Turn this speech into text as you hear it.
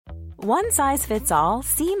One size fits all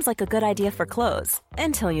seems like a good idea for clothes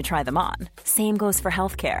until you try them on. Same goes for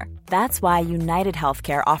healthcare. That's why United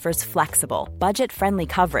Healthcare offers flexible, budget-friendly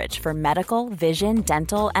coverage for medical, vision,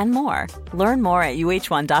 dental, and more. Learn more at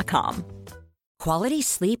uh1.com. Quality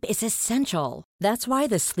sleep is essential. That's why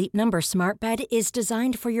the Sleep Number Smart Bed is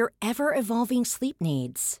designed for your ever-evolving sleep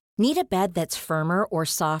needs. Need a bed that's firmer or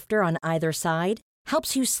softer on either side?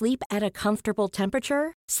 Helps you sleep at a comfortable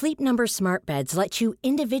temperature? Sleep Number Smart Beds let you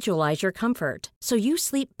individualize your comfort, so you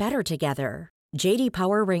sleep better together. J.D.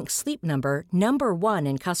 Power ranks Sleep Number number 1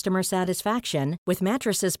 in customer satisfaction with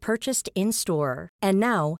mattresses purchased in-store. And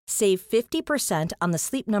now, save 50% on the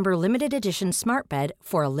Sleep Number Limited Edition Smart Bed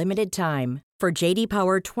for a limited time. For J.D.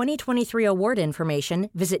 Power 2023 award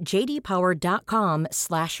information, visit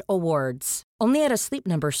jdpower.com/awards. Only at a Sleep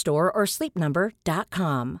Number store or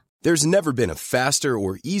sleepnumber.com. There's never been a faster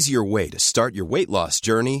or easier way to start your weight loss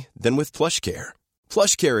journey than with PlushCare.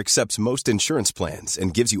 PlushCare accepts most insurance plans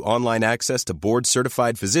and gives you online access to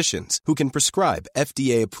board-certified physicians who can prescribe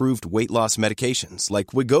FDA-approved weight loss medications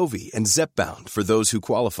like Wegovy and Zepbound for those who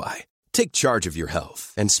qualify. Take charge of your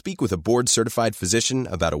health and speak with a board-certified physician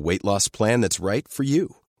about a weight loss plan that's right for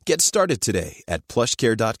you. Get started today at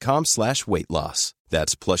plushcare.com/weight loss.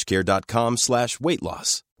 That's plushcare.com/weight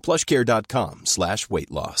loss.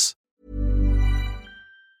 plushcare.com/weight loss.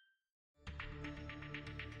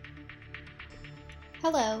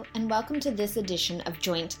 Hello, and welcome to this edition of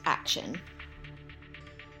Joint Action.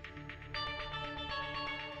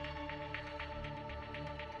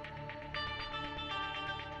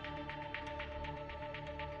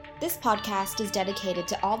 This podcast is dedicated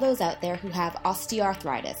to all those out there who have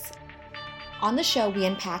osteoarthritis. On the show, we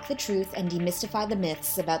unpack the truth and demystify the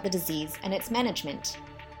myths about the disease and its management.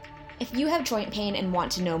 If you have joint pain and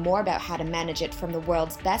want to know more about how to manage it from the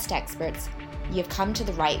world's best experts, you have come to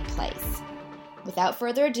the right place. Without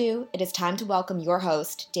further ado, it is time to welcome your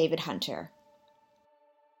host, David Hunter.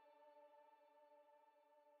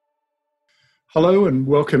 Hello and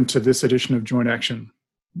welcome to this edition of Joint Action.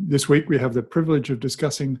 This week we have the privilege of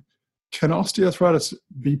discussing, can osteoarthritis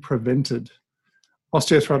be prevented?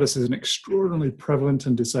 Osteoarthritis is an extraordinarily prevalent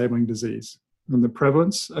and disabling disease, and the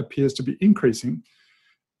prevalence appears to be increasing,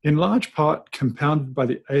 in large part compounded by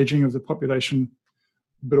the aging of the population,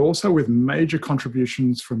 but also with major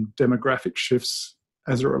contributions from demographic shifts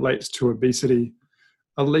as it relates to obesity,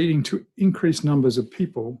 are leading to increased numbers of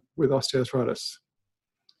people with osteoarthritis.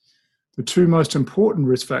 The two most important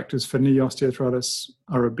risk factors for knee osteoarthritis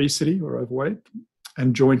are obesity or overweight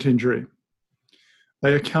and joint injury.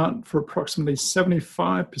 They account for approximately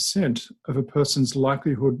 75% of a person's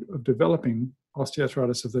likelihood of developing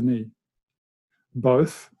osteoarthritis of the knee.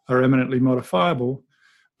 Both are eminently modifiable,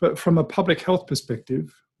 but from a public health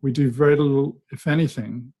perspective, we do very little, if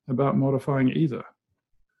anything, about modifying either.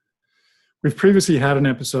 We've previously had an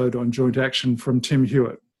episode on joint action from Tim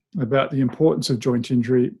Hewitt about the importance of joint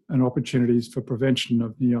injury and opportunities for prevention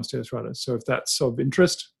of knee osteoarthritis. So if that's of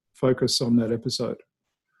interest, focus on that episode.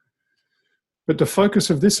 But the focus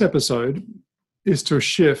of this episode is to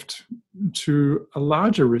shift to a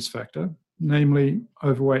larger risk factor, namely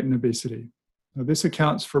overweight and obesity. Now, this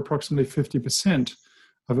accounts for approximately 50%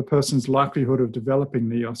 of a person's likelihood of developing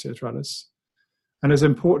knee osteoarthritis and has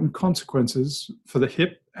important consequences for the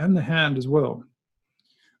hip and the hand as well.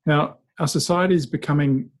 Now, our society is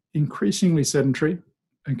becoming increasingly sedentary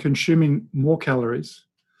and consuming more calories,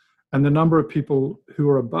 and the number of people who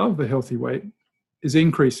are above the healthy weight is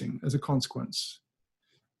increasing as a consequence.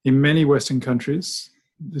 In many Western countries,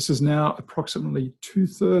 this is now approximately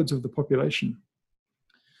 2/3 of the population.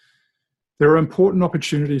 There are important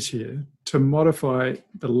opportunities here to modify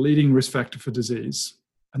the leading risk factor for disease,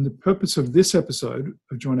 and the purpose of this episode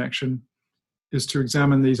of Joint Action is to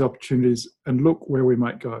examine these opportunities and look where we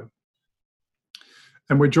might go.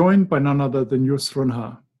 And we're joined by none other than Joost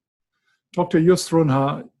Runhaar. Dr. Joost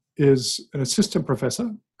Runhaar is an assistant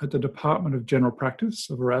professor at the Department of General Practice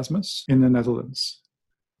of Erasmus in the Netherlands.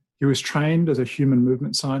 He was trained as a human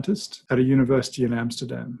movement scientist at a university in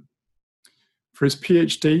Amsterdam. For his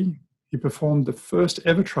PhD, he performed the first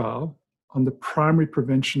ever trial on the primary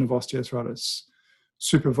prevention of osteoarthritis,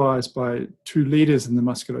 supervised by two leaders in the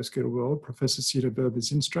musculoskeletal world, Professor Sita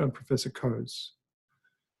Berber-Zinstra and Professor Koos.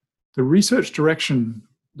 The research direction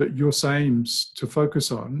that Joost aims to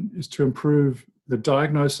focus on is to improve the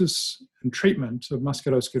diagnosis and treatment of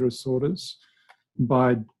musculoskeletal disorders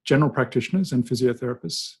by general practitioners and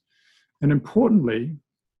physiotherapists, and importantly,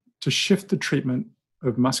 to shift the treatment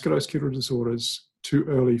of musculoskeletal disorders to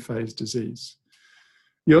early phase disease.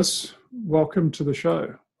 Joost, welcome to the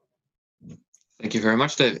show. Thank you very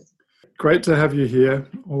much, David. Great to have you here,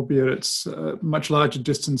 albeit it's a much larger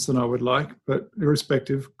distance than I would like, but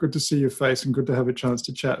irrespective, good to see your face and good to have a chance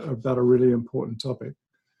to chat about a really important topic.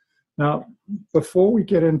 Now, before we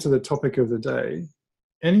get into the topic of the day,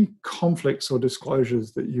 any conflicts or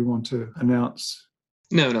disclosures that you want to announce?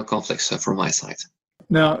 No conflicts from my side.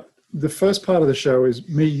 Now, the first part of the show is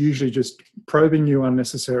me usually just probing you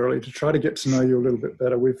unnecessarily to try to get to know you a little bit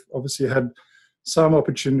better. We've obviously had some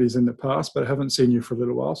opportunities in the past, but I haven't seen you for a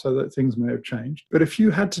little while, so that things may have changed. But if you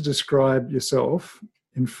had to describe yourself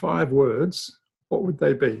in 5 words, what would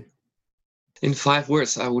they be? In 5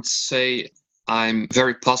 words, I would say I'm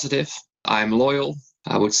very positive. I'm loyal.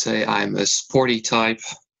 I would say I'm a sporty type,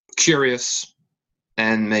 curious,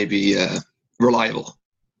 and maybe reliable.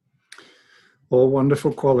 All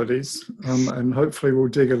wonderful qualities. And hopefully we'll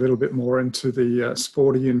dig a little bit more into the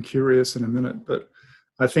sporty and curious in a minute. But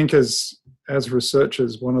I think as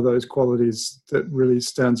researchers, one of those qualities that really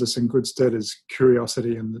stands us in good stead is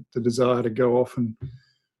curiosity and the desire to go off and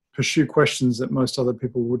pursue questions that most other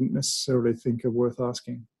people wouldn't necessarily think are worth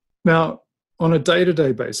asking. Now, on a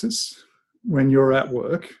day-to-day basis, when you're at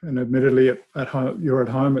work, and admittedly at home, you're at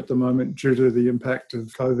home at the moment due to the impact of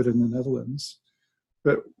COVID in the Netherlands,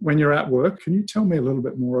 but when you're at work, can you tell me a little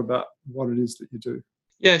bit more about what it is that you do?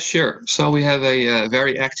 Yeah, sure. So we have a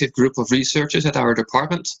very active group of researchers at our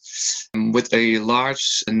department with a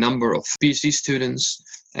large number of PhD students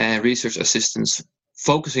and research assistants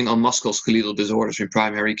focusing on musculoskeletal disorders in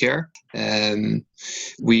primary care.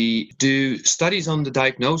 We do studies on the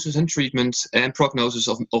diagnosis and treatment and prognosis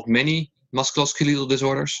of many musculoskeletal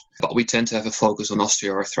disorders, but we tend to have a focus on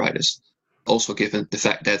osteoarthritis. Also given the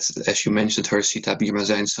fact that, as you mentioned, Hershita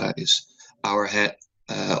Bierma-Zijnstra is our head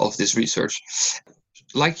of this research.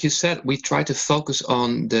 Like you said, we try to focus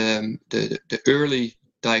on the early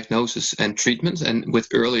diagnosis and treatment. And with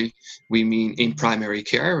early, we mean in primary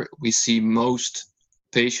care. We see most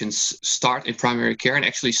patients start in primary care and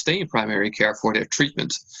actually stay in primary care for their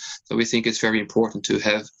treatment. So we think it's very important to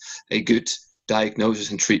have a good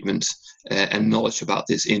diagnosis and treatment and knowledge about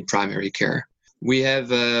this in primary care. We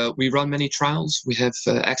run many trials. We have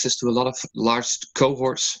access to a lot of large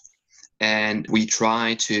cohorts, and we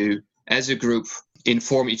try to, as a group,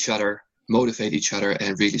 inform each other, motivate each other,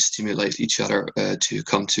 and really stimulate each other to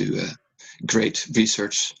come to great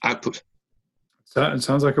research output. It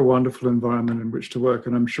sounds like a wonderful environment in which to work,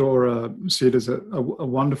 and I'm sure Sid is a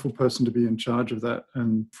wonderful person to be in charge of that.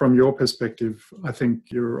 And from your perspective, I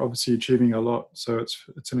think you're obviously achieving a lot, so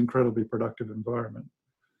it's an incredibly productive environment.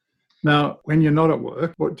 Now, when you're not at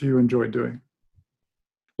work, what do you enjoy doing?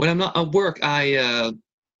 When I'm not at work, I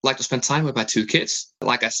like to spend time with my 2 kids.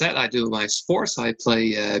 Like I said, I do my sports. I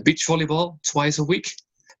play beach volleyball twice a week.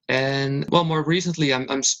 And well, more recently,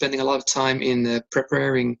 I'm spending a lot of time in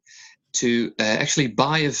preparing to actually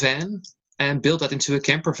buy a van and build that into a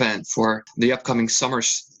camper van for the upcoming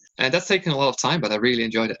summers. And that's taken a lot of time, but I really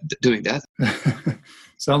enjoy doing that.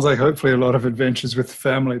 Sounds like hopefully a lot of adventures with the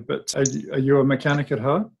family, but are you a mechanic at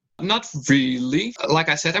heart? Not really. Like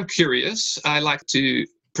I said, I'm curious. I like to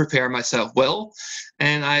prepare myself well,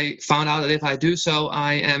 and I found out that if I do so,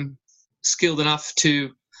 I am skilled enough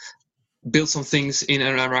to build some things in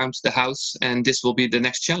and around the house, and this will be the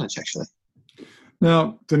next challenge, actually.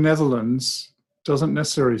 Now, the Netherlands doesn't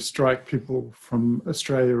necessarily strike people from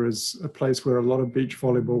Australia as a place where a lot of beach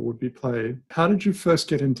volleyball would be played. How did you first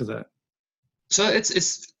get into that? So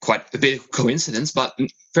it's quite a bit of coincidence, but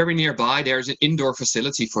very nearby there's an indoor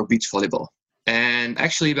facility for beach volleyball. And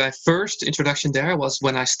actually my first introduction there was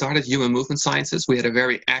when I started Human Movement Sciences. We had a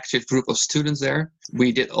very active group of students there.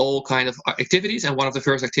 We did all kind of activities, and one of the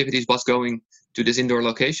first activities was going to this indoor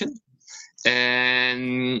location.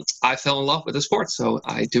 And I fell in love with the sport. So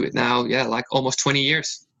I do it now, like almost 20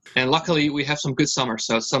 years. And luckily we have some good summers.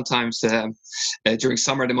 So sometimes during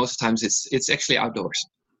summer, the most of the times it's actually outdoors.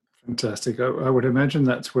 Fantastic. I would imagine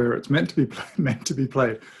that's where it's meant to be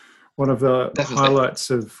played. One of the highlights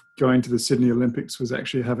of going to the Sydney Olympics was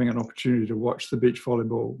actually having an opportunity to watch the beach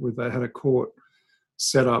volleyball, where they had a court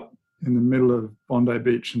set up in the middle of Bondi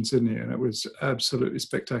Beach in Sydney, and it was absolutely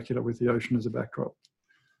spectacular with the ocean as a backdrop.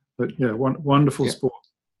 But yeah, wonderful sport.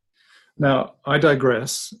 Now, I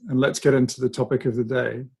digress, and let's get into the topic of the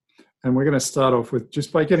day. And we're going to start off with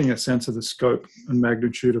just by getting a sense of the scope and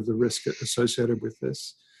magnitude of the risk associated with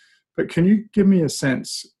this. But can you give me a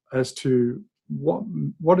sense as to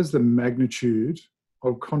what is the magnitude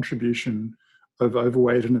of contribution of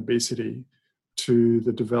overweight and obesity to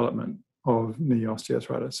the development of knee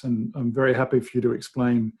osteoarthritis? And I'm very happy for you to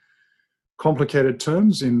explain complicated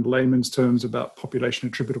terms in layman's terms about population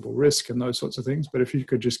attributable risk and those sorts of things. But if you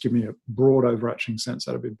could just give me a broad overarching sense,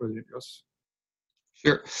 that'd be brilliant, Jos.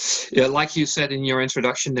 Sure. Yeah, like you said in your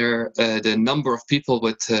introduction, the number of people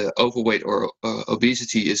with overweight or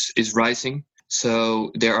obesity is rising.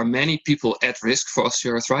 So there are many people at risk for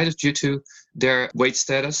osteoarthritis due to their weight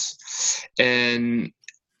status. And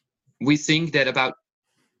we think that about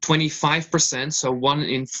 25%, so 1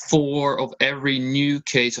 in 4 of every new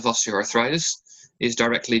case of osteoarthritis is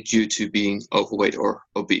directly due to being overweight or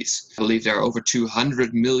obese. I believe there are over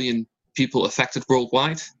 200 million people affected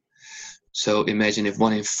worldwide. So imagine if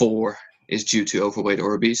 1 in 4 is due to overweight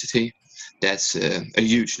or obesity, that's a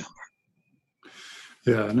huge number.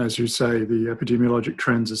 Yeah, and as you say, the epidemiologic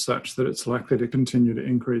trends are such that it's likely to continue to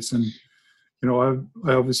increase. And, I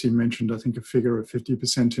obviously mentioned, I think, a figure of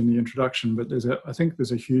 50% in the introduction, but I think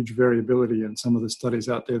there's a huge variability in some of the studies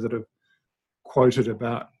out there that have quoted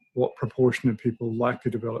about what proportion of people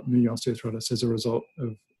likely develop knee osteoarthritis as a result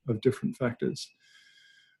of different factors.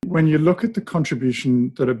 When you look at the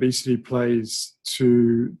contribution that obesity plays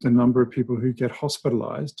to the number of people who get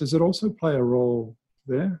hospitalized, does it also play a role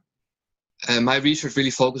there? My research really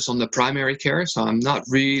focused on the primary care, so I'm not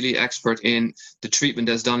really expert in the treatment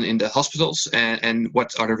that's done in the hospitals and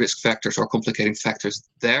what are the risk factors or complicating factors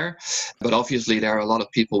there. But obviously, there are a lot of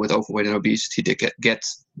people with overweight and obesity that get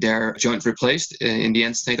their joint replaced in the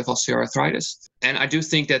end state of osteoarthritis. And I do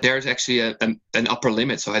think that there's actually an upper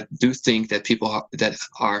limit. So I do think that people that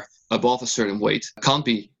are above a certain weight can't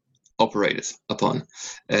be operated upon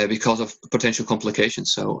because of potential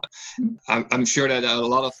complications. So I'm sure that a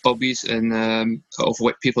lot of obese and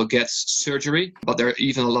overweight people get surgery, but there are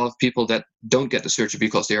even a lot of people that don't get the surgery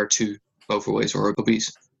because they are too overweight or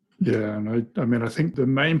obese. Yeah, and I think the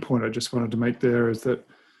main point I just wanted to make there is that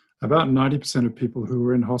about 90% of people who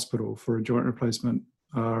are in hospital for a joint replacement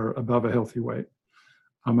are above a healthy weight.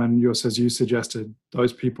 And as you suggested,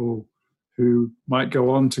 those people who might go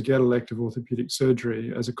on to get elective orthopedic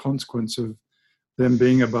surgery as a consequence of them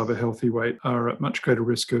being above a healthy weight are at much greater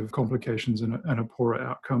risk of complications and a poorer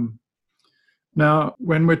outcome. Now,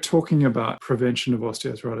 when we're talking about prevention of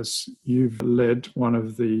osteoarthritis, you've led one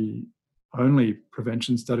of the only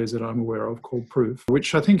prevention studies that I'm aware of called PROOF,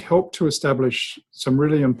 which I think helped to establish some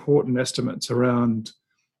really important estimates around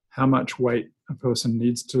how much weight a person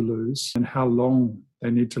needs to lose and how long they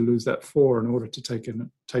need to lose that for in order to take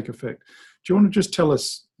effect. Do you want to just tell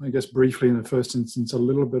us, I guess, briefly in the first instance, a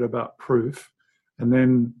little bit about PROOF, and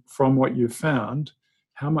then from what you've found,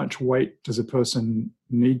 how much weight does a person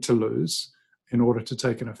need to lose in order to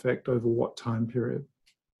take an effect over what time period?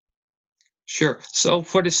 Sure. So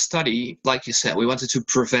for this study, like you said, we wanted to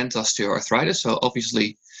prevent osteoarthritis. So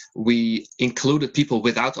obviously we included people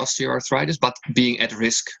without osteoarthritis, but being at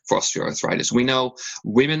risk for osteoarthritis. We know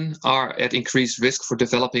women are at increased risk for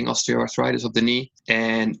developing osteoarthritis of the knee,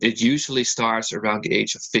 and it usually starts around the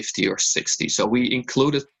age of 50 or 60. So we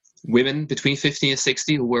included women between 50 and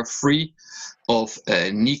 60 who were free of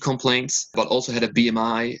knee complaints, but also had a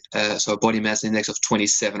BMI, so a body mass index of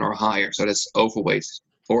 27 or higher. So that's overweight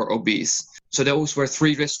or obese. So those were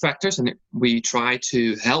 3 risk factors, and we tried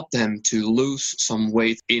to help them to lose some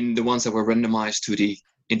weight in the ones that were randomized to the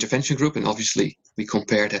intervention group, and obviously we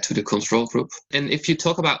compared that to the control group. And if you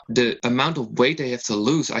talk about the amount of weight they have to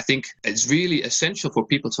lose, I think it's really essential for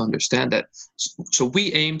people to understand that. So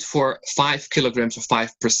we aimed for 5 kilograms or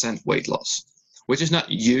 5% weight loss, which is not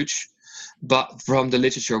huge, but from the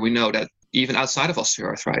literature we know that even outside of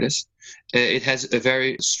osteoarthritis, it has a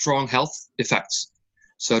very strong health effects.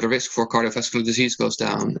 So the risk for cardiovascular disease goes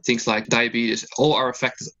down. Things like diabetes all are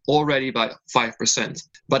affected already by 5%.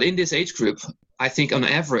 But in this age group, I think on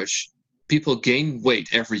average, people gain weight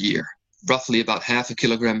every year, roughly about 0.5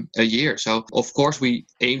 kilogram a year. So of course we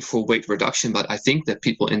aim for weight reduction, but I think that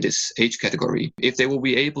people in this age category, if they will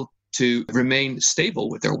be able to remain stable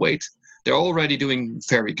with their weight, they're already doing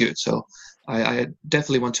very good. So I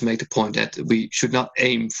definitely want to make the point that we should not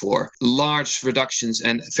aim for large reductions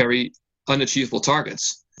and very unachievable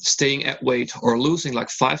targets. Staying at weight or losing like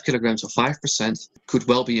 5 kilograms or 5% could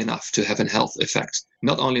well be enough to have a health effect,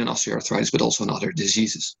 not only on osteoarthritis, but also on other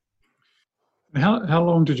diseases. How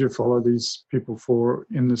long did you follow these people for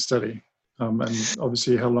in the study? And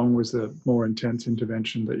obviously, how long was the more intense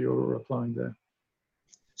intervention that you were applying there?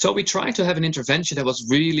 So we tried to have an intervention that was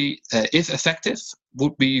really, if effective,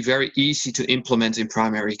 would be very easy to implement in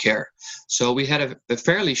primary care. So we had a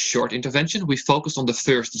fairly short intervention. We focused on the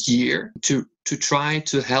first year to try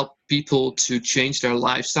to help people to change their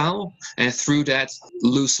lifestyle and through that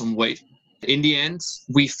lose some weight. In the end,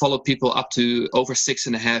 we followed people up to over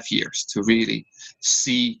 6.5 years to really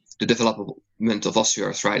see the development of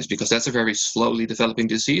osteoarthritis, because that's a very slowly developing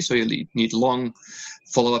disease. So you need long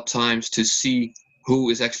follow-up times to see who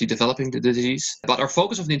is actually developing the disease. But our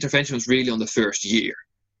focus of the intervention was really on the first year.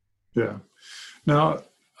 Yeah. Now,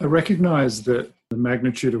 I recognize that the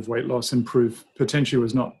magnitude of weight loss improved potentially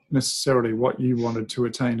was not necessarily what you wanted to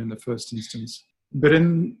attain in the first instance. But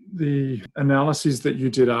in the analyses that you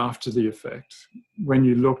did after the effect, when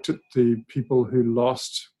you looked at the people who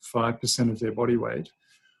lost 5% of their body weight,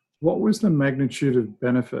 what was the magnitude of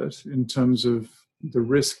benefit in terms of the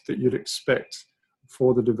risk that you'd expect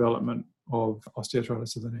for the development of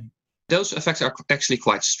osteoarthritis of the knee? Those effects are actually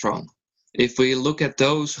quite strong. If we look at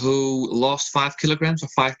those who lost 5 kilograms or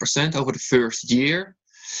 5% over the first year,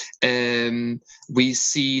 we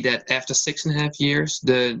see that after 6.5 years,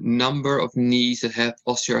 the number of knees that have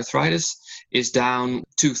osteoarthritis is down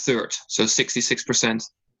 2/3, so 66%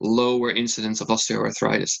 lower incidence of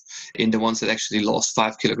osteoarthritis in the ones that actually lost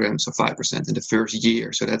 5 kilograms or 5% in the first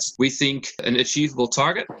year. So that's, we think, an achievable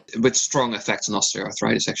target with strong effects on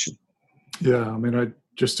osteoarthritis actually. Yeah, I mean,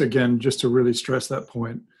 just to really stress that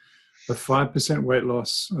point, a 5% weight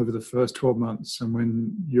loss over the first 12 months. And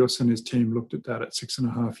when Jus and his team looked at that at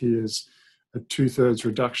 6.5 years, a 2/3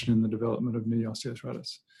 reduction in the development of knee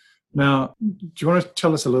osteoarthritis. Now, do you want to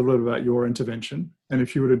tell us a little bit about your intervention? And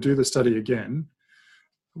if you were to do the study again,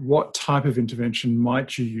 what type of intervention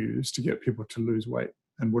might you use to get people to lose weight?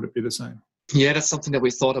 And would it be the same? Yeah, that's something that we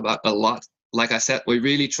thought about a lot. Like I said, we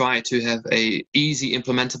really tried to have a easy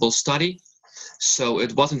implementable study. So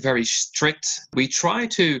it wasn't very strict. We try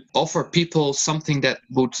to offer people something that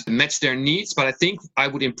would match their needs, but I think I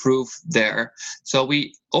would improve there. So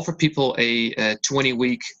we offer people a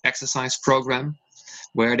 20-week exercise program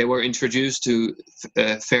where they were introduced to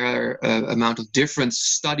a fair amount of different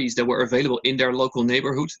studies that were available in their local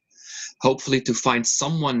neighborhood, hopefully to find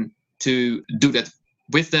someone to do that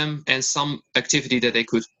with them and some activity that they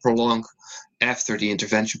could prolong after the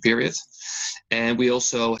intervention period. And we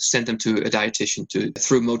also sent them to a dietitian to,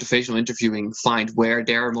 through motivational interviewing, find where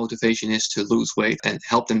their motivation is to lose weight and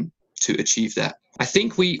help them to achieve that. I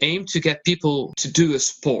think we aim to get people to do a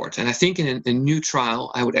sport. And I think in a new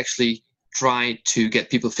trial, I would actually try to get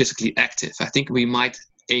people physically active. I think we might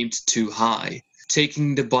aim too high.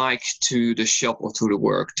 Taking the bike to the shop or to the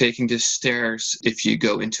work, taking the stairs if you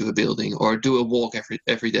go into a building, or do a walk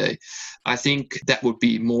every day. I think that would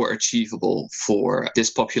be more achievable for this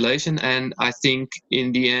population, and I think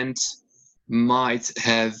in the end might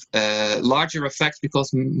have a larger effect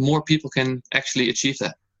because more people can actually achieve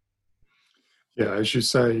that. Yeah, as you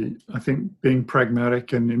say, I think being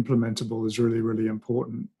pragmatic and implementable is really, really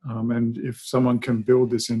important. And if someone can build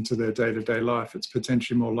this into their day-to-day life, it's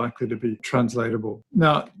potentially more likely to be translatable.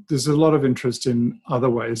 Now, there's a lot of interest in other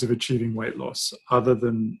ways of achieving weight loss other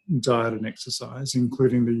than diet and exercise,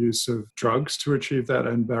 including the use of drugs to achieve that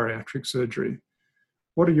and bariatric surgery.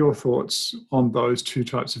 What are your thoughts on those two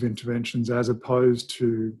types of interventions as opposed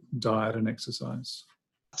to diet and exercise?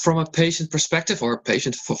 From a patient perspective, or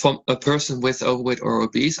from a person with overweight or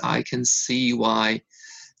obese, I can see why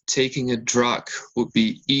taking a drug would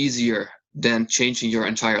be easier than changing your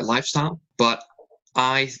entire lifestyle. But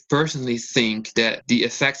I personally think that the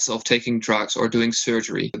effects of taking drugs or doing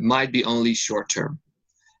surgery might be only short term.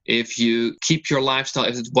 If you keep your lifestyle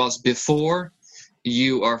as it was before,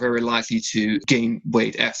 you are very likely to gain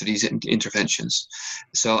weight after these interventions.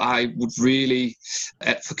 So I would really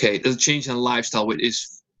advocate a change in lifestyle, which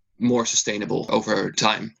is more sustainable over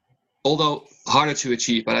time. Although harder to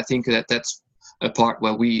achieve, but I think that's a part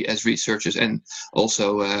where we as researchers and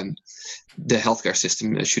also the healthcare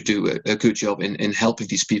system should do a good job in helping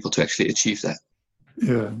these people to actually achieve that.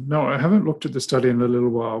 Yeah, no, I haven't looked at the study in a little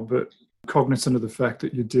while, but cognizant of the fact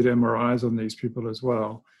that you did MRIs on these people as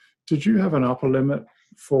well, did you have an upper limit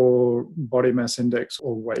for body mass index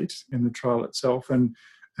or weight in the trial itself? And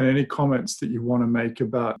any comments that you want to make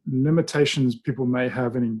about limitations people may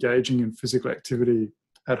have in engaging in physical activity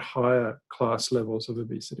at higher class levels of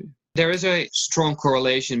obesity? There is a strong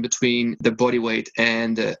correlation between the body weight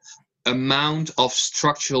and the amount of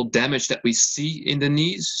structural damage that we see in the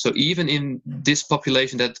knees. So even in this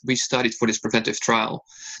population that we studied for this preventive trial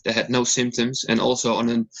that had no symptoms and also on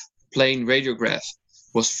a plain radiograph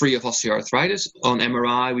was free of osteoarthritis. On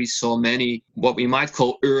MRI, we saw many what we might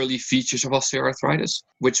call early features of osteoarthritis,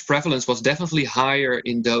 which prevalence was definitely higher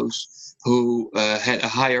in those who had a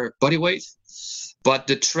higher body weight. But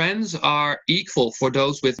the trends are equal for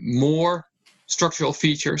those with more structural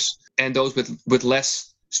features and those with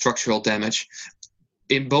less structural damage.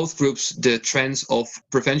 In both groups, the trends of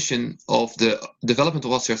prevention of the development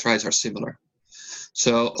of osteoarthritis are similar.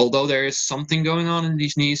 So although there is something going on in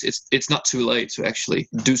these knees, it's not too late to actually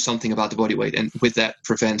do something about the body weight. And with that,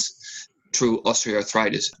 prevent true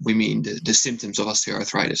osteoarthritis. We mean the symptoms of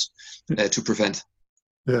osteoarthritis to prevent.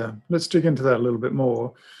 Yeah, let's dig into that a little bit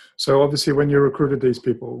more. So obviously when you recruited these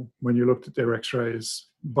people, when you looked at their x-rays,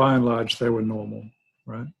 by and large, they were normal,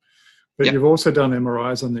 right? But Yep. you've also done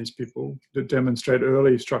MRIs on these people that demonstrate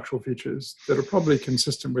early structural features that are probably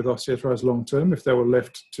consistent with osteoarthritis long-term if they were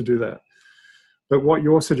left to do that. But what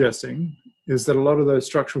you're suggesting is that a lot of those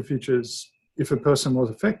structural features, if a person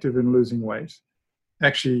was effective in losing weight,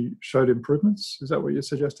 actually showed improvements. Is that what you're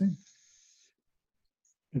suggesting?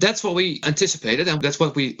 That's what we anticipated, and that's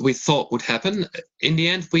what we thought would happen. In the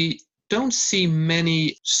end, we don't see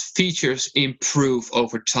many features improve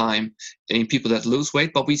over time in people that lose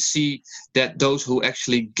weight, but we see that those who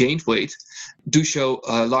actually gained weight do show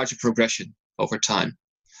a larger progression over time.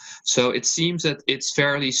 So it seems that it's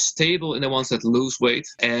fairly stable in the ones that lose weight,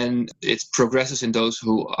 and it progresses in those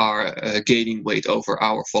who are gaining weight over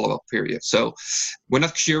our follow-up period. So we're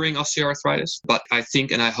not curing osteoarthritis, but I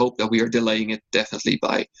think and I hope that we are delaying it definitely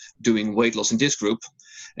by doing weight loss in this group.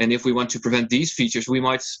 And if we want to prevent these features, we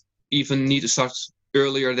might even need to start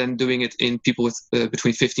earlier than doing it in people with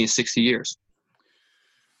between 50 and 60 years.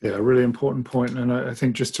 Yeah, a really important point. And I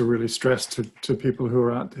think just to really stress to people who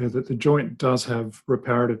are out there that the joint does have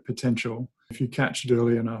reparative potential. If you catch it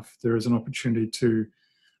early enough, there is an opportunity to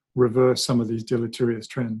reverse some of these deleterious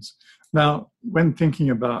trends. Now, when thinking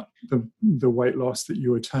about the weight loss that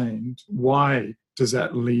you attained, why does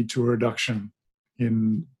that lead to a reduction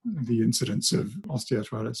in the incidence of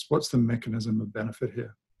osteoarthritis? What's the mechanism of benefit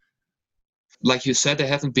here? Like you said, there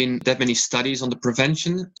haven't been that many studies on the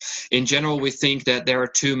prevention. In general, we think that there are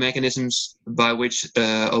two mechanisms by which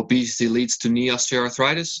obesity leads to knee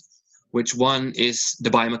osteoarthritis, which one is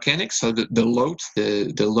the biomechanics, so the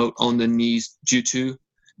load on the knees due to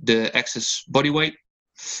the excess body weight.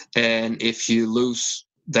 And if you lose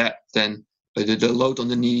that, then the load on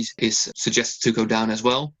the knees is suggested to go down as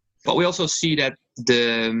well. But we also see that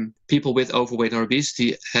the people with overweight or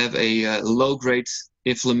obesity have a low-grade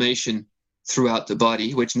inflammation throughout the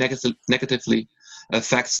body, which negatively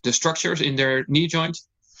affects the structures in their knee joint.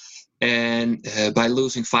 And by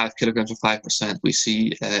losing 5 kilograms or 5%, we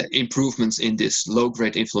see improvements in this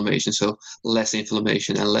low-grade inflammation, so less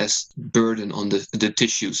inflammation and less burden on the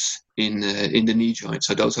tissues in the knee joint.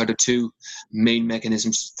 So those are the two main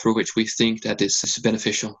mechanisms through which we think that this is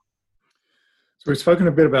beneficial. So we've spoken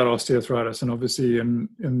a bit about osteoarthritis, and obviously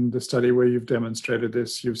in the study where you've demonstrated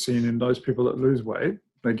this, you've seen in those people that lose weight,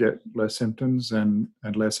 they get less symptoms and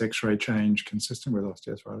less x-ray change consistent with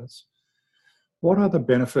osteoarthritis. What other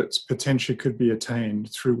benefits potentially could be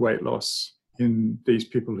attained through weight loss in these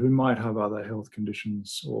people who might have other health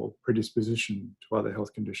conditions or predisposition to other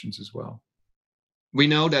health conditions as well? We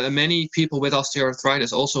know that many people with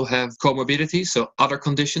osteoarthritis also have comorbidities, so other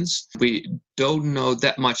conditions. We don't know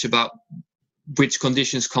that much about which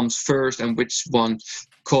conditions comes first and which one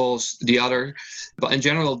cause the other. But in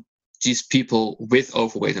general, these people with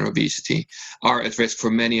overweight and obesity are at risk for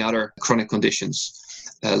many other chronic conditions,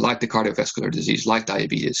 like the cardiovascular disease, like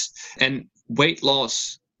diabetes. And weight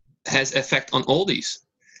loss has effect on all these,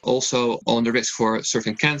 also on the risk for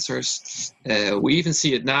certain cancers. We even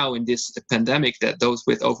see it now in this pandemic that those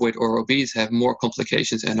with overweight or obese have more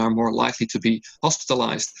complications and are more likely to be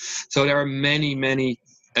hospitalized. So there are many, many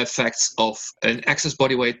effects of an excess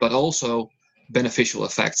body weight, but also beneficial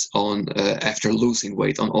effects on after losing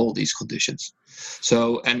weight on all these conditions.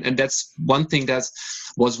 So, and that's one thing that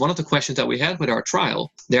was one of the questions that we had with our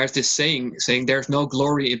trial. There's this saying there's no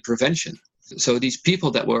glory in prevention. So these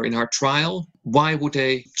people that were in our trial, why would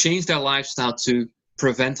they change their lifestyle to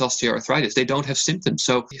prevent osteoarthritis? They don't have symptoms.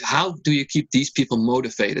 So how do you keep these people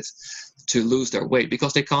motivated to lose their weight?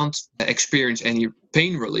 Because they can't experience any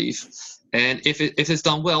pain relief. And if it's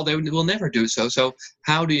done well, they will never do so. So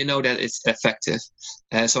how do you know that it's effective?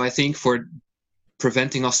 So I think for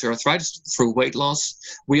preventing osteoarthritis through weight loss,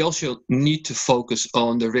 we also need to focus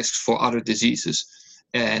on the risks for other diseases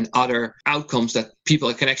and other outcomes that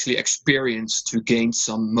people can actually experience to gain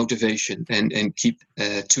some motivation and keep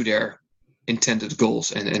to their intended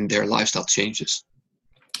goals and their lifestyle changes.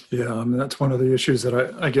 Yeah, I mean, that's one of the issues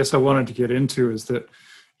that I guess I wanted to get into is that,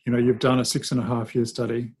 you know, you've done a 6.5-year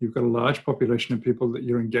study. You've got a large population of people that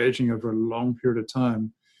you're engaging over a long period of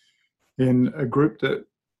time in a group that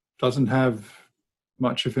doesn't have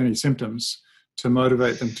much, if any, symptoms to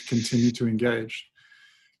motivate them to continue to engage.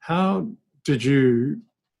 How did you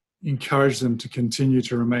encourage them to continue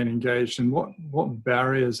to remain engaged, and what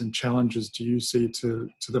barriers and challenges do you see to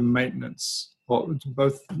the maintenance, or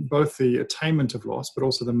both the attainment of loss, but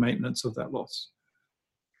also the maintenance of that loss?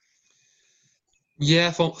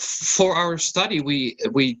 Yeah, for our study,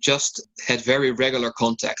 we just had very regular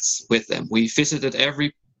contacts with them. We visited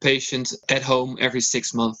every patient at home every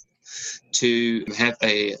 6 months. to have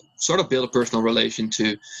a sort of build a personal relation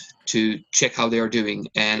to check how they are doing,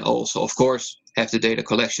 and also, of course, have the data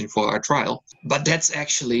collection for our trial. But that's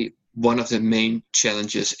actually one of the main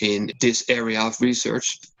challenges in this area of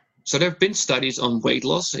research. So there have been studies on weight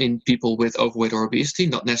loss in people with overweight or obesity,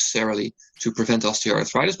 not necessarily to prevent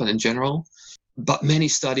osteoarthritis, but in general. But many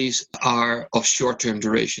studies are of short-term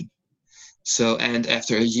duration. So, and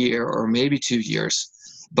after a year or maybe 2 years.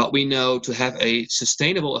 But we know to have a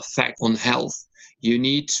sustainable effect on health, you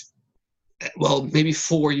need, well, maybe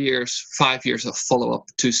 4 years, 5 years of follow-up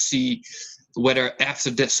to see whether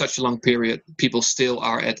after such a long period, people still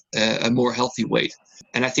are at a more healthy weight.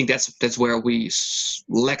 And I think that's where we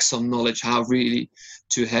lack some knowledge, how really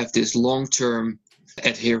to have this long-term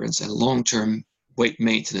adherence and long-term weight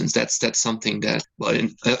maintenance. That's something that, well, in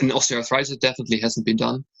osteoarthritis, it definitely hasn't been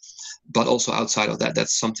done. But also outside of that,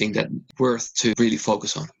 that's something that worth to really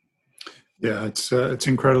focus on. Yeah, it's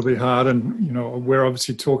incredibly hard, and we're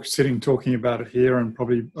obviously talking about it here, and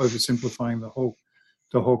probably oversimplifying the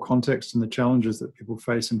whole context and the challenges that people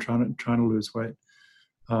face in trying to lose weight.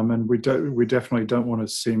 And we definitely don't want to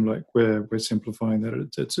seem like we're simplifying that.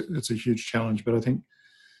 It's a huge challenge, but I think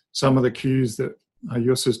some of the cues that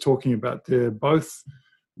Jussi is talking about there,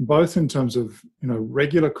 both in terms of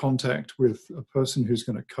regular contact with a person who's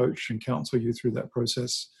going to coach and counsel you through that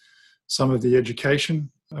process, some of the education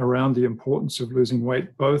around the importance of losing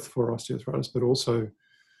weight, both for osteoarthritis but also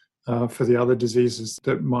for the other diseases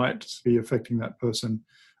that might be affecting that person,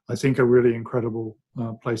 I think are really incredible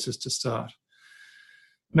places to start.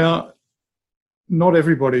 Now, not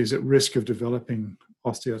everybody is at risk of developing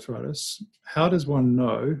osteoarthritis. How does one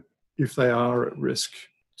know if they are at risk?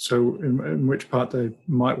 So in which part they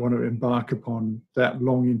might want to embark upon that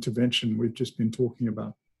long intervention we've just been talking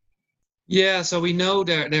about? Yeah, so we know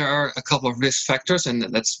there are a couple of risk factors, and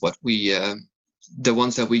that's what we, the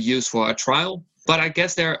ones that we use for our trial. But I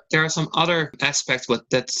guess there are some other aspects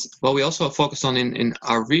what we also focused on in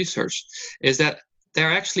our research, is that there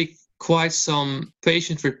are actually quite some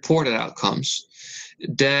patient-reported outcomes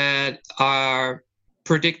that are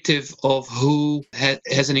predictive of who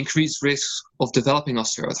has an increased risk of developing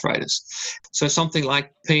osteoarthritis. So something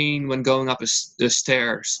like pain when going up the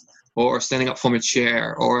stairs, or standing up from a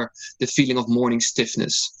chair, or the feeling of morning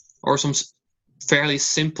stiffness, or some fairly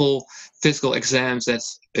simple physical exams that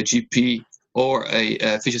a GP or a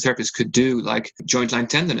physiotherapist could do, like joint line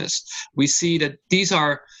tenderness. We see that these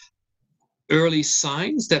are early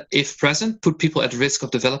signs that, if present, put people at risk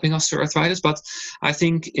of developing osteoarthritis. But I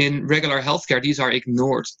think in regular healthcare, these are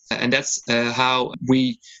ignored. And that's how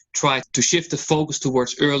we try to shift the focus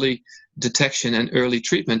towards early detection and early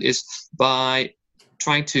treatment, is by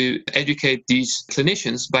trying to educate these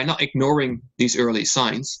clinicians by not ignoring these early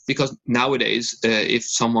signs. Because nowadays, if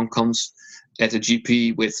someone comes at a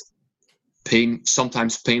GP with pain,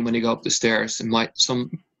 sometimes pain when they go up the stairs, and some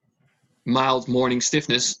mild morning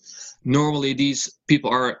stiffness, normally these people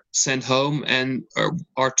are sent home and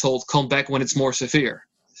are told, come back when it's more severe.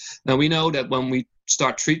 Now we know that when we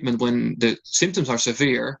start treatment, when the symptoms are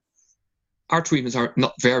severe, our treatments are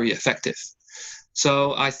not very effective.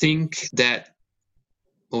 So I think that,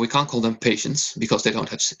 well, we can't call them patients because they don't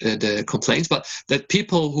have the complaints, but that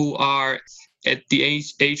people who are at the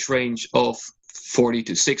age range of 40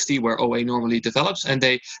 to 60, where OA normally develops, and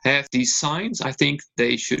they have these signs, I think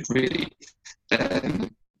they should really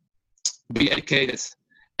be educated,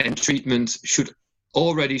 and treatment should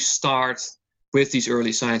already start with these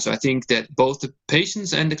early signs. So I think that both the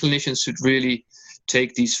patients and the clinicians should really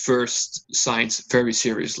take these first signs very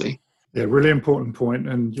seriously. Yeah, really important point.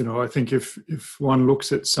 And, I think if one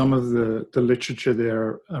looks at some of the literature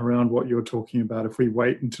there around what you're talking about, if we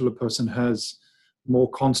wait until a person has more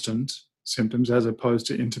constant symptoms as opposed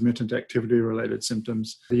to intermittent activity-related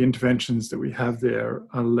symptoms, the interventions that we have there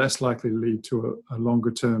are less likely to lead to a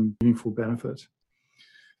longer-term meaningful benefit.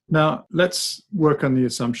 Now, let's work on the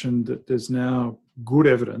assumption that there's now good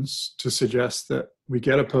evidence to suggest that we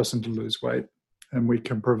get a person to lose weight, and we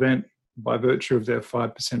can prevent, by virtue of their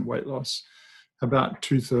 5% weight loss, about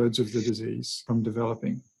 2/3 of the disease from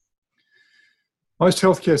developing. Most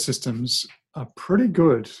healthcare systems are pretty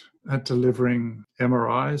good at delivering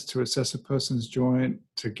MRIs to assess a person's joint,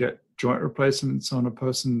 to get joint replacements on a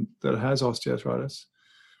person that has osteoarthritis,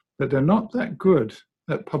 but they're not that good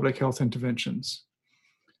at public health interventions.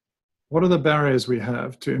 What are the barriers we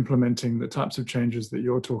have to implementing the types of changes that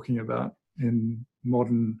you're talking about in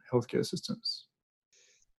modern healthcare systems?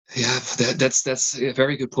 Yeah, that's a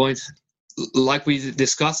very good point. Like we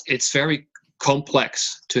discussed, it's very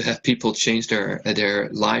complex to have people change their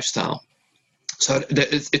lifestyle. So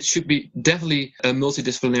it should be definitely a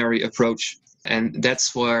multidisciplinary approach. And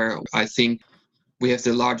that's where I think we have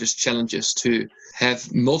the largest challenges, to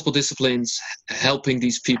have multiple disciplines helping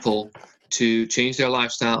these people to change their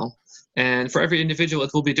lifestyle. And for every individual,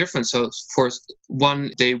 it will be different. So for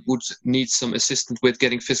one, they would need some assistance with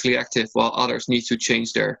getting physically active, while others need to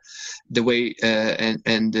change the way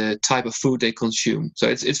and the type of food they consume. So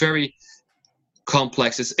it's very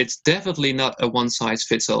complex. It's definitely not a one size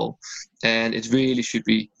fits all, and it really should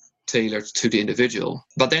be tailored to the individual.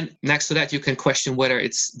 But then next to that, you can question whether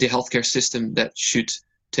it's the healthcare system that should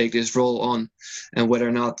take this role on, and whether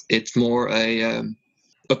or not it's more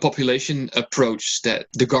a population approach that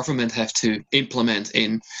the government have to implement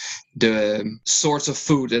in the sorts of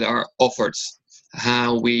food that are offered,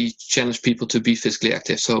 how we challenge people to be physically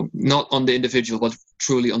active. So not on the individual, but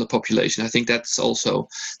truly on the population. I think that's also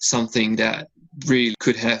something that really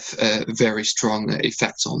could have very strong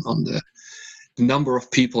effects on the number of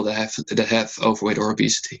people that have overweight or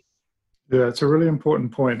obesity. Yeah, it's a really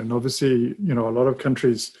important point. And obviously, a lot of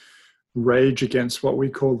countries rage against what we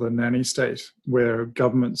call the nanny state, where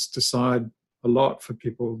governments decide a lot for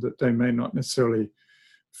people that they may not necessarily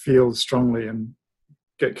feel strongly and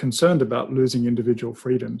get concerned about losing individual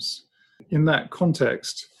freedoms. In that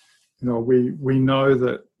context, we know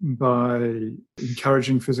that by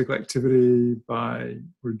encouraging physical activity, by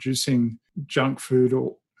reducing junk food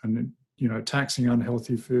and taxing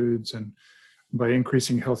unhealthy foods, and by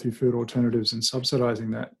increasing healthy food alternatives and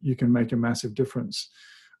subsidizing that, you can make a massive difference.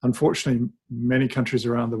 Unfortunately, many countries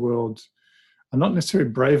around the world are not necessarily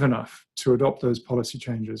brave enough to adopt those policy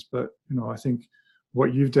changes. But, I think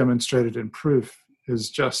what you've demonstrated in proof is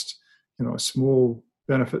just, a small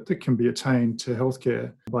benefit that can be attained to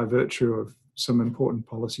healthcare by virtue of some important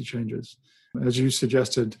policy changes. As you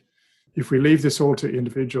suggested, if we leave this all to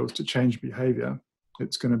individuals to change behavior,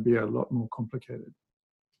 it's going to be a lot more complicated.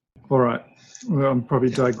 All right. Well, I'm probably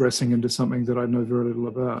digressing into something that I know very little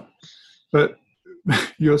about. But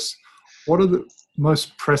Jos, what are the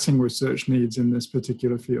most pressing research needs in this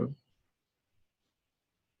particular field?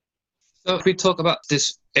 So if we talk about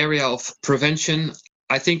this area of prevention,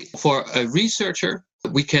 I think for a researcher,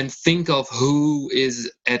 we can think of who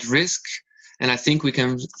is at risk. And I think we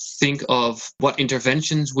can think of what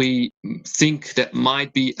interventions we think that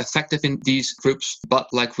might be effective in these groups. But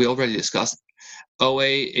like we already discussed,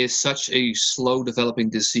 OA is such a slow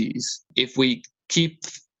developing disease. If we keep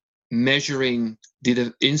measuring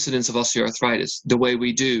the incidence of osteoarthritis the way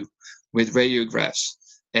we do with radiographs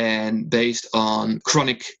and based on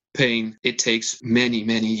chronic pain, it takes many,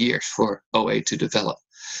 many years for OA to develop.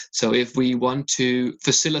 So if we want to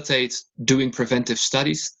facilitate doing preventive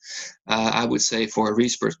studies, I would say for a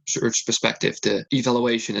research perspective, the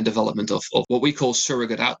evaluation and development of what we call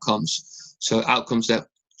surrogate outcomes. So outcomes that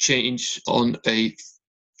change on a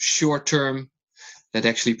short term that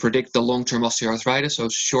actually predict the long-term osteoarthritis, so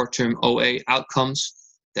short-term OA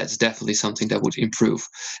outcomes. That's definitely something that would improve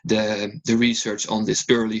the research on this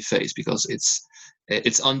early phase, because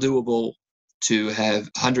it's undoable to have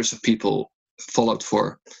hundreds of people followed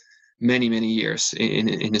for many, many years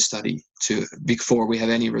in a study before we have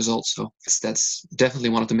any results. So that's definitely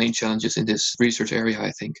one of the main challenges in this research area,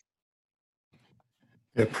 I think.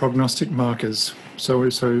 Yeah, prognostic markers, so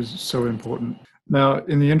important. Now,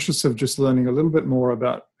 in the interest of just learning a little bit more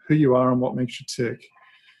about who you are and what makes you tick,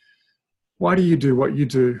 why do you do what you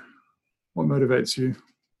do? What motivates you?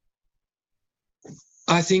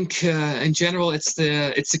 I think in general, it's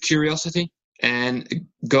the curiosity, and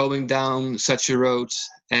going down such a road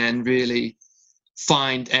and really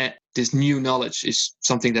find this new knowledge is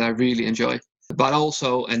something that I really enjoy. But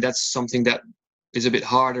also, and that's something that is a bit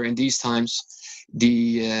harder in these times,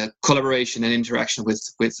 the collaboration and interaction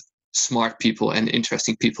with smart people and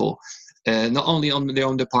interesting people, not only on their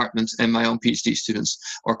own department and my own PhD students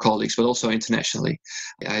or colleagues, but also internationally.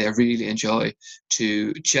 I really enjoy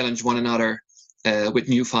to challenge one another with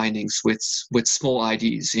new findings, with small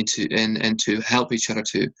ideas and to help each other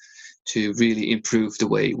to really improve the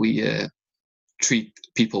way we treat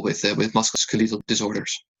people with musculoskeletal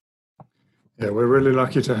disorders. Yeah, we're really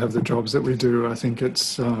lucky to have the jobs that we do. I think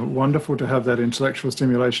it's wonderful to have that intellectual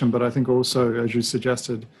stimulation, but I think also, as you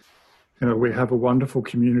suggested, we have a wonderful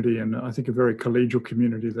community, and I think a very collegial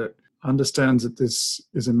community that understands that this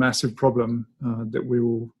is a massive problem that we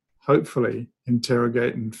will hopefully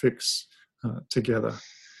interrogate and fix together.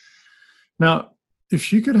 Now,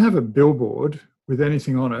 if you could have a billboard with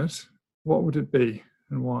anything on it, what would it be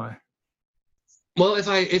and why? Well, if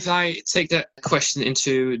I take that question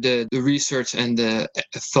into the research and the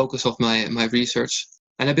focus of my research,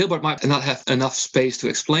 and a billboard might not have enough space to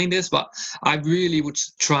explain this, but I really would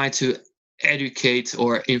try to educate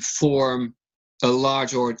or inform a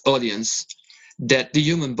large audience that the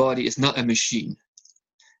human body is not a machine.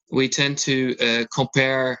 We tend to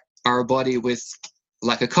compare our body with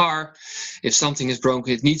like a car. If something is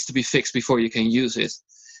broken, it needs to be fixed before you can use it.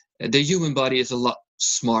 The human body is a lot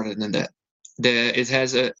smarter than that. It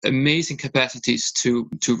has amazing capacities to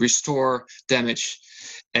restore damage,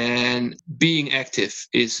 and being active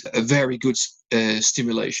is a very good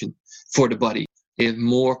stimulation for the body. If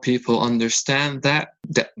more people understand that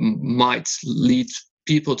might lead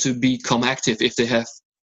people to become active if they have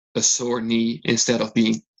a sore knee instead of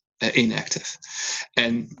being inactive,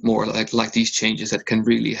 and more like these changes that can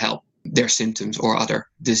really help their symptoms or other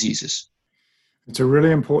diseases. It's a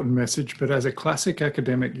really important message, but as a classic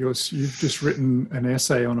academic, you've just written an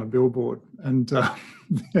essay on a billboard, and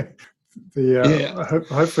hopefully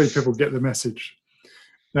people get the message.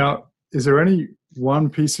 Now, is there any one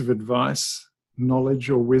piece of advice, knowledge,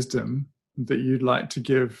 or wisdom that you'd like to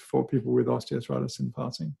give for people with osteoarthritis in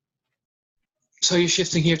passing? So you're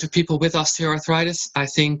shifting here to people with osteoarthritis. I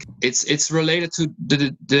think it's related to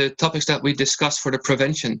the topics that we discussed for the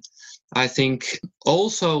prevention. I think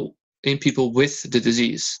also in people with the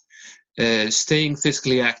disease, staying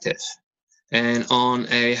physically active and on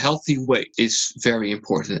a healthy weight is very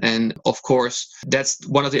important. And of course, that's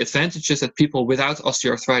one of the advantages that people without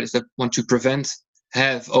osteoarthritis that want to prevent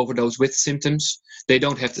have over those with symptoms. They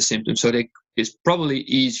don't have the symptoms, so it's probably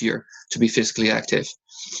easier to be physically active.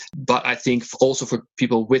 But I think also for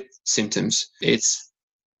people with symptoms, it's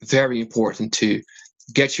very important to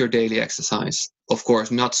get your daily exercise. Of course,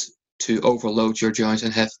 not to overload your joints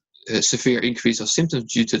and have a severe increase of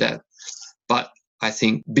symptoms due to that. But I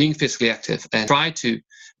think being physically active and try to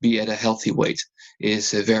be at a healthy weight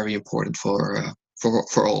is very important for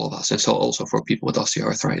all of us, and so also for people with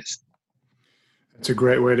osteoarthritis. It's a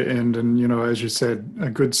great way to end. And, as you said,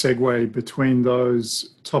 a good segue between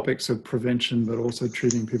those topics of prevention, but also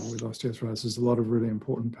treating people with osteoarthritis. There's a lot of really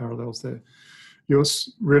important parallels there.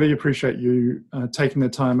 Jos, really appreciate you taking the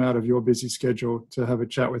time out of your busy schedule to have a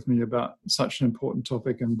chat with me about such an important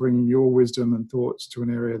topic and bringing your wisdom and thoughts to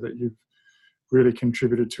an area that you've really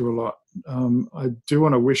contributed to a lot. I do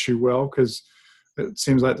want to wish you well, because it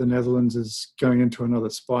seems like the Netherlands is going into another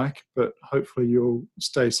spike, but hopefully you'll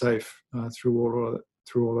stay safe through all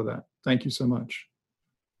of that. Thank you so much.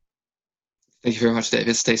 Thank you very much,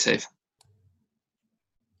 David. Stay safe.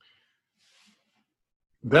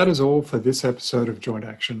 That is all for this episode of Joint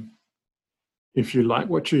Action. If you like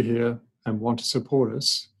what you hear and want to support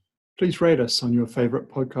us, please rate us on your favorite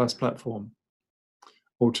podcast platform.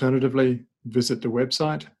 Alternatively, visit the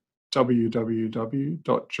website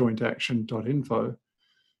www.jointaction.info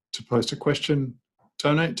to post a question,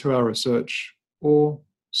 donate to our research, or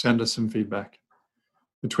send us some feedback.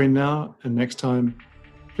 Between now and next time,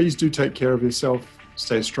 please do take care of yourself,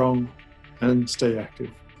 stay strong, and stay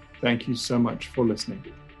active. Thank you so much for listening.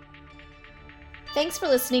 Thanks for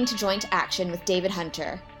listening to Joint Action with David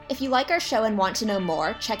Hunter. If you like our show and want to know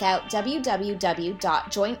more, check out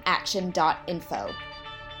www.jointaction.info.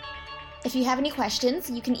 If you have any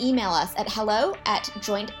questions, you can email us at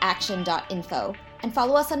hello@jointaction.info and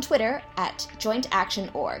follow us on Twitter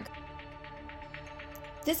 @jointaction.org.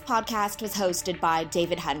 This podcast was hosted by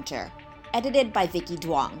David Hunter, edited by Vicky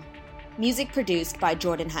Duong, music produced by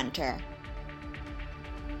Jordan Hunter.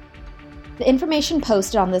 The information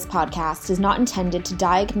posted on this podcast is not intended to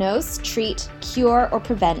diagnose, treat, cure, or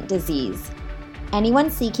prevent disease.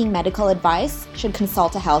 Anyone seeking medical advice should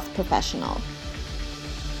consult a health professional.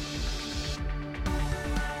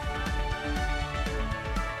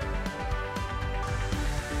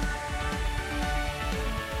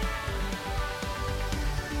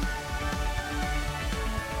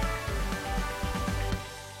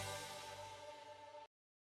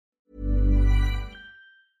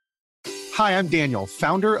 Hi, I'm Daniel,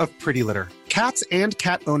 founder of Pretty Litter. Cats and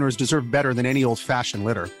cat owners deserve better than any old-fashioned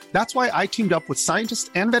litter. That's why I teamed up with scientists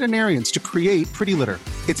and veterinarians to create Pretty Litter.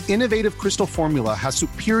 Its innovative crystal formula has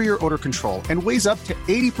superior odor control and weighs up to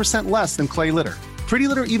 80% less than clay litter. Pretty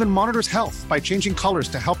Litter even monitors health by changing colors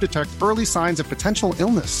to help detect early signs of potential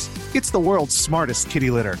illness. It's the world's smartest kitty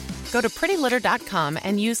litter. Go to prettylitter.com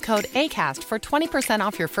and use code ACAST for 20%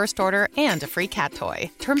 off your first order and a free cat toy.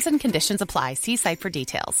 Terms and conditions apply. See site for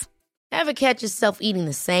details. Ever catch yourself eating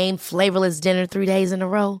the same flavorless dinner 3 days in a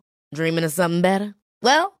row? Dreaming of something better?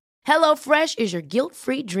 Well, HelloFresh is your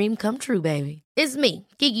guilt-free dream come true, baby. It's me,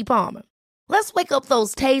 Keke Palmer. Let's wake up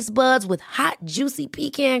those taste buds with hot, juicy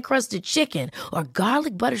pecan-crusted chicken or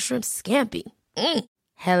garlic butter shrimp scampi.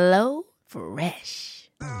 HelloFresh.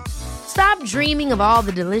 Stop dreaming of all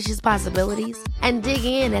the delicious possibilities and dig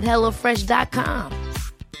in at HelloFresh.com.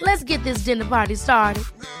 Let's get this dinner party started.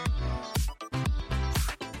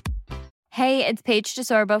 Hey, it's Paige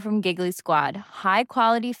DeSorbo from Giggly Squad. High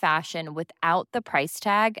quality fashion without the price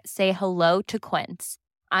tag. Say hello to Quince.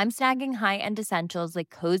 I'm snagging high-end essentials like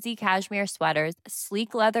cozy cashmere sweaters,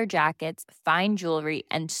 sleek leather jackets, fine jewelry,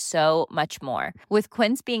 and so much more. With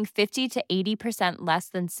Quince being 50 to 80% less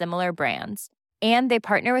than similar brands. And they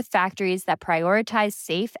partner with factories that prioritize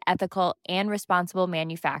safe, ethical, and responsible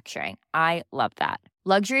manufacturing. I love that.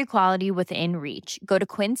 Luxury quality within reach. Go to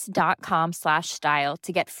quince.com/style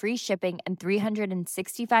to get free shipping and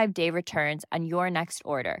 365-day returns on your next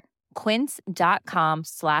order.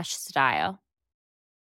 Quince.com/style.